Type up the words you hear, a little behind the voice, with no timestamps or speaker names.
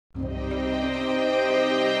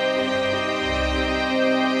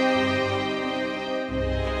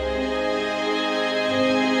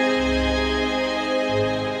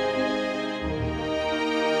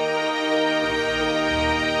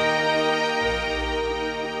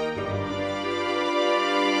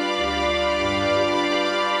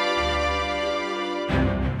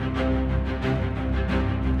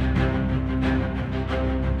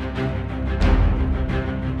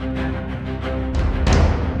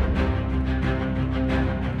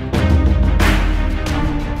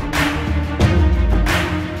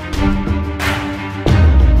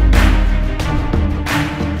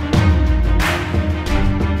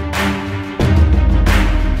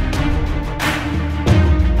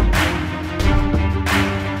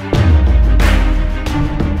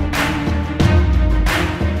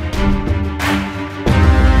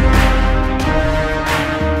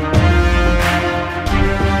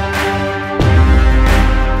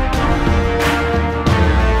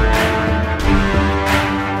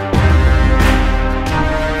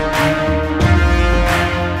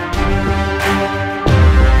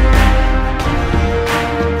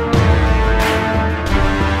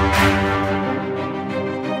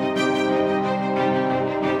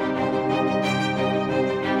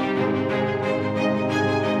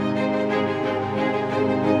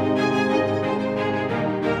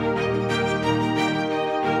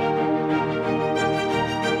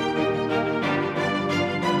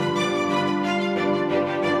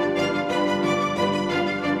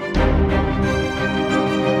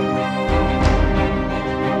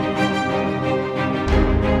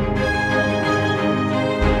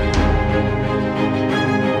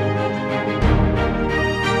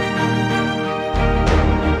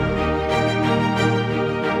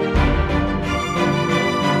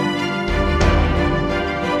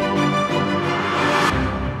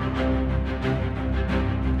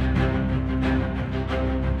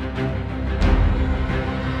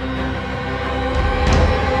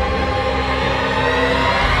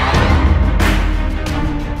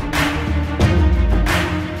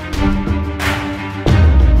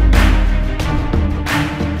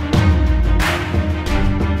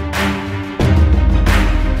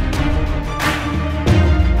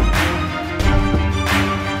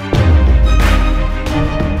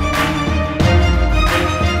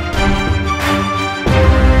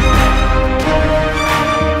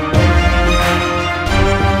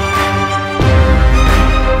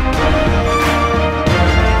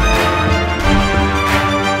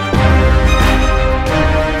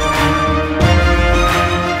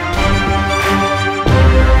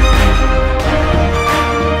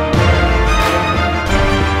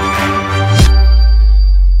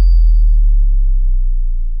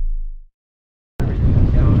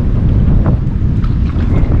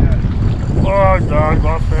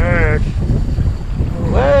bird.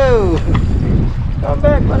 Whoa! Come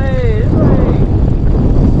back, buddy! This way!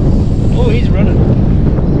 Oh, he's running.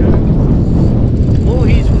 Oh,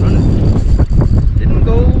 he's running. Didn't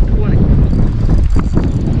go 20.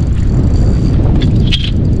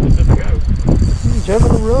 There we go. He's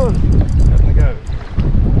having a run. Having a go.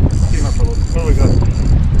 Get him up a little. What do we got?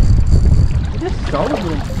 Just solid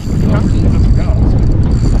little chunky.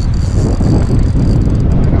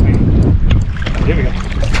 Here we go.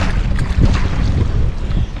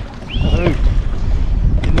 Oh,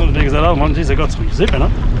 not as big as that other one. Geez, they got some zip in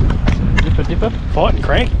it. Dipper, dipper, fighting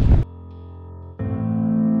crank.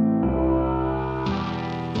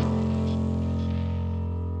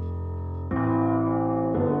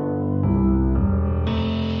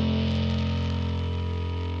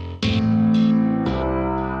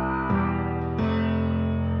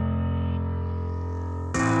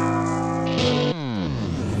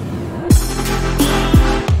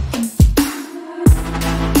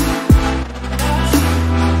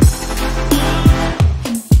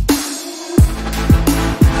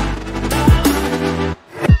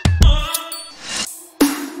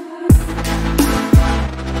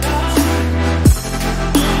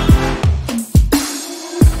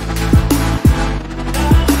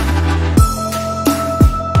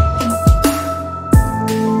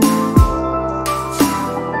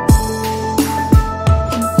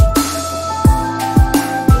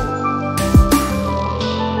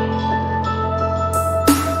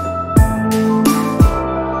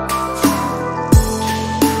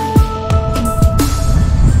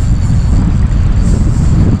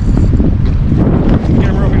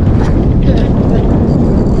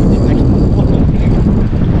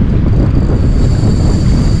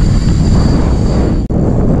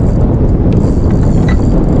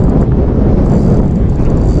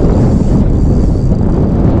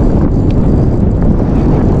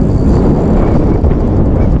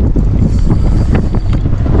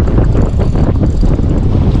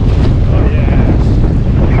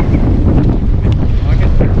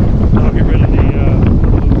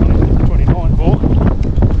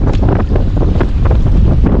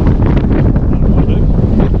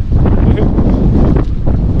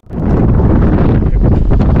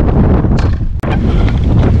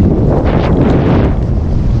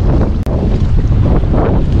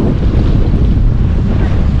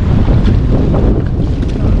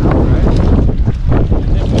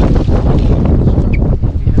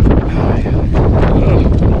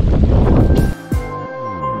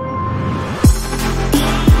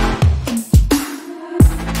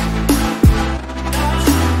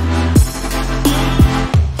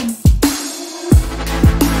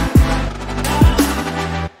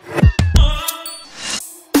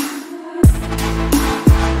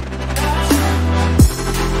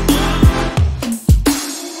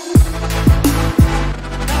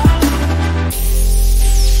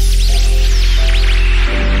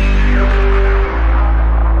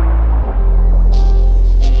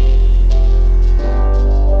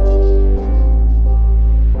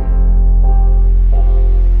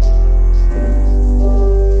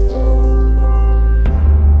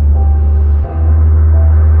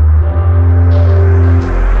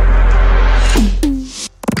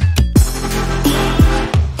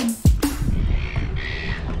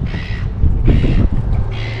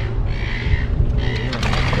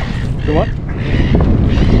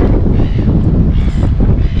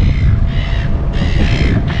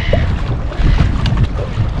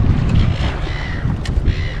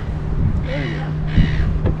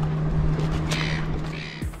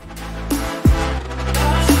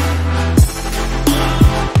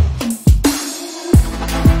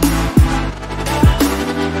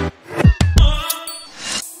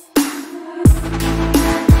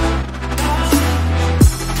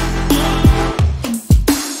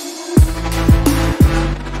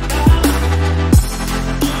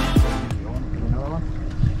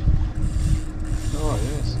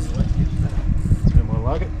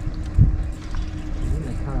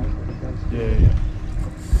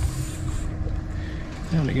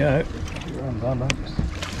 There we go.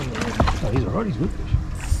 Oh, he's alright, he's good fish.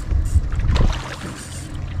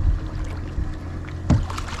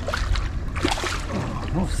 Oh,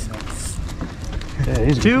 nice. Yeah,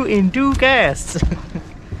 he's 2 in 2 casts.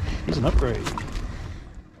 He's an upgrade.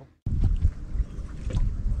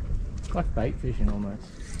 It's like bait fishing almost.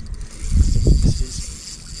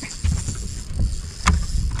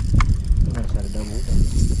 Almost had a double.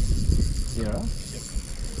 Yeah.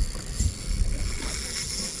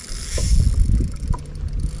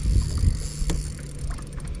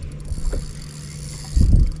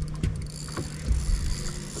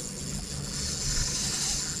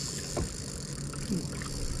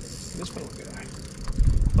 this fella go?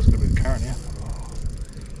 That's got a bit of current now.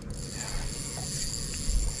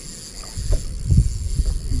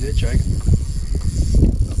 He's dead shaking.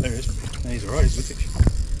 Oh, there he is. No, he's alright, he's a good fish.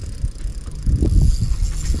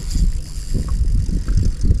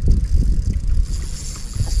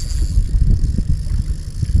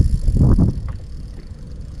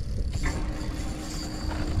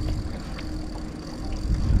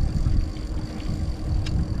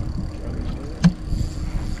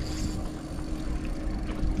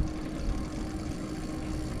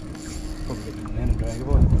 Probably get the banana drag it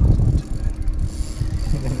by.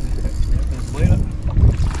 There's the leader.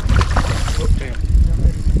 Oh, damn.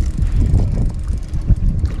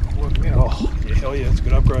 Working out. Oh, yeah, hell yeah, it's a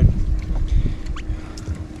good upgrade.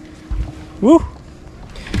 Woo!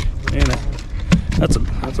 Yeah, that's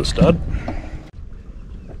a stud.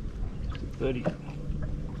 30,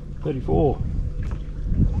 34.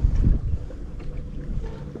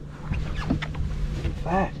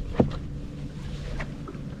 Fat.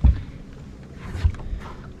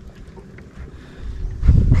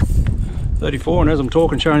 34, and as I'm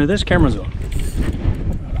talking, showing you this, camera's on.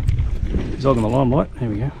 He's hogging the limelight. Here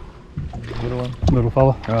we go. Little one. Little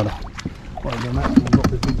fella. Right. While I'm doing that, we'll drop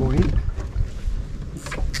this big boy in.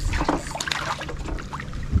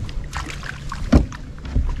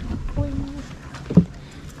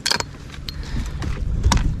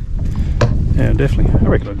 Yeah, definitely. I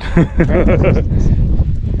reckon.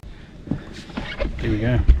 Here we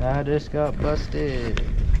go. I just got busted.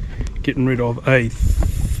 Getting rid of a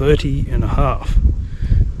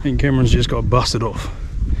 30.5, and Cameron's just got busted off.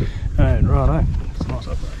 And righto, it's a nice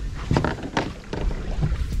upgrade.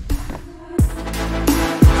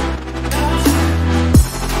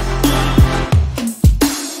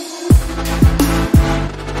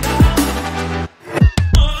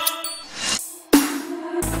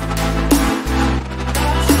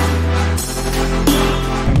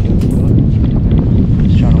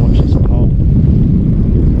 Just trying to watch this pole.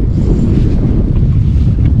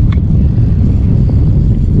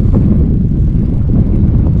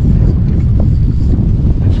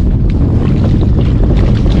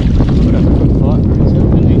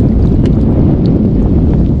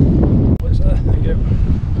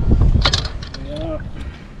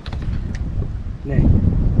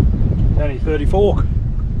 Only 30 fork.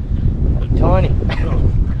 Tiny.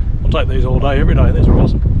 I'll take these all day, every day. These are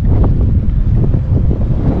awesome.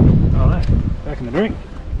 Oh no, back in the drink.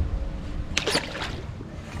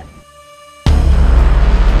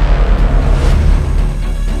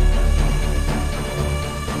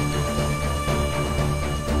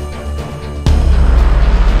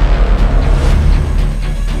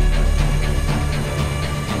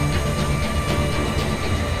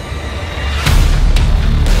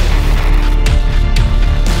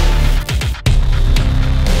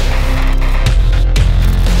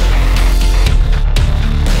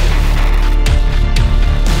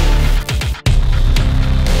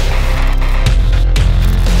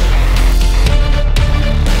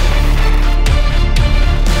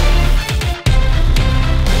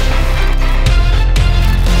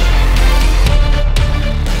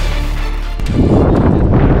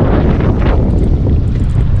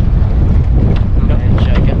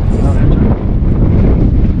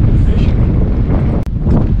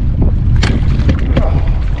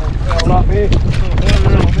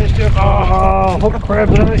 Oh, hook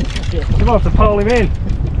crabs, eh? You might have to pole him in.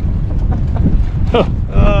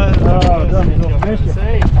 Done myself a mischief.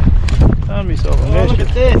 Done myself a mischief. Look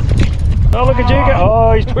at this. Oh, look at you go.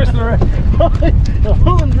 Oh, he's twisting around.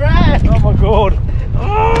 Pull and drag. Oh my god.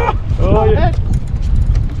 Oh, yeah.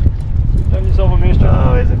 Done yourself a mischief.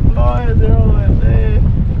 Oh, there's a fly. They're all out there.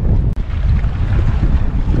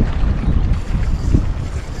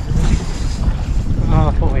 Oh,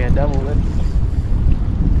 I thought we had double then.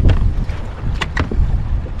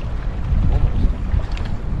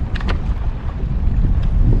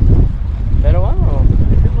 Better one or?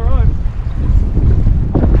 It's alright.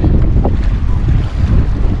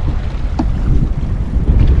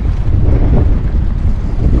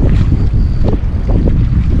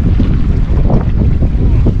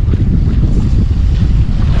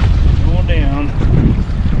 Going down.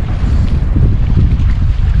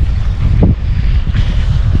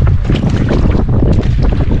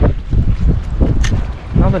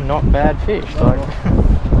 Another not bad fish.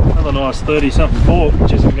 Another nice 30-something fork,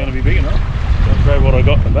 which isn't going to be big enough. Don't grab what I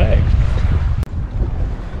got in the bag.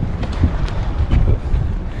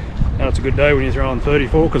 Now it's a good day when you're throwing 30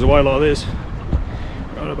 forkers away like this.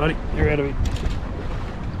 Righto, buddy, you're out of it.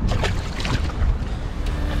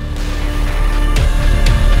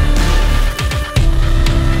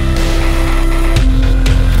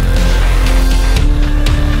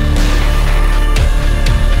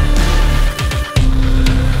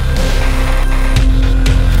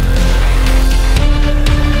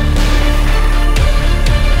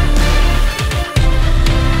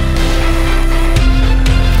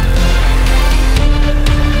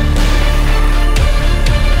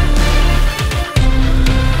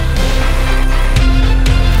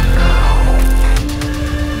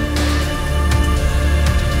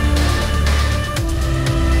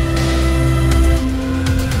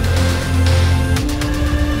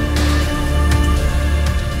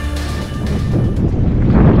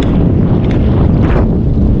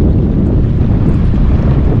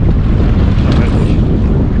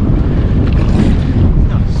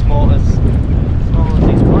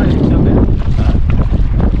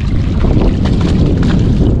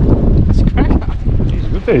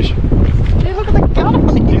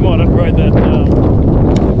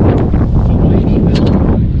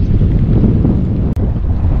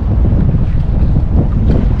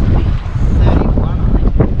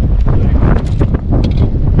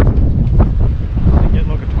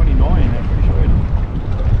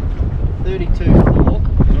 32.4.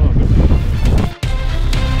 Oh, good.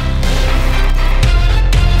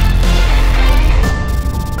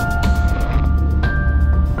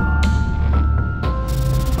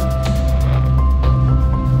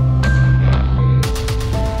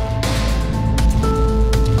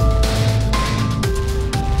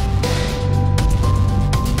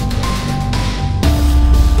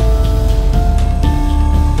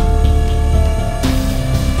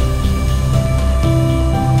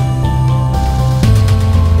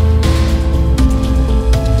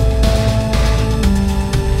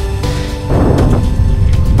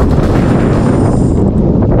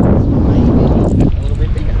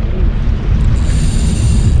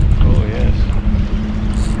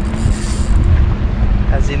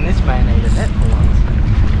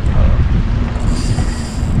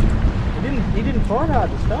 Quite hard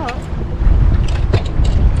to start.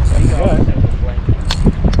 There you go.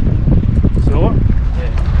 Silver?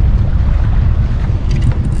 Yeah.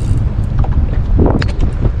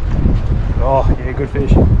 Oh, yeah, good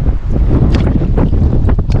fish.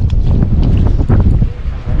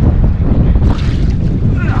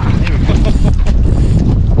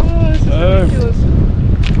 Oh, this is ridiculous.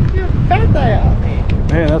 Look how fat they are, man.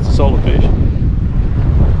 Man, that's a solid fish.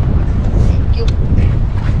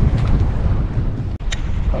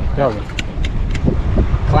 There we go.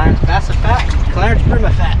 Clarence Bass are fat, Clarence River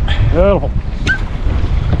fat. Beautiful.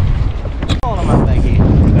 Hold them up back here.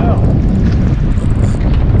 Yeah.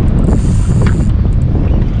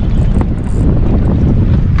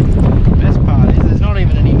 The best part is there's not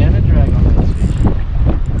even any nether drag on these fish.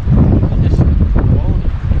 They're just quality.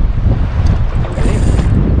 Look at him.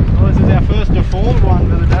 Well, this is our first deformed one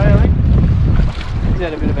for the day, I think. He's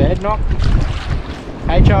had a bit of a head knock.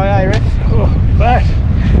 HIA, Ref. Oh, fat.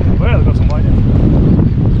 Well, they've got some weight in.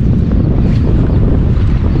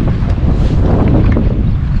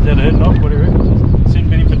 Is that a head knock? What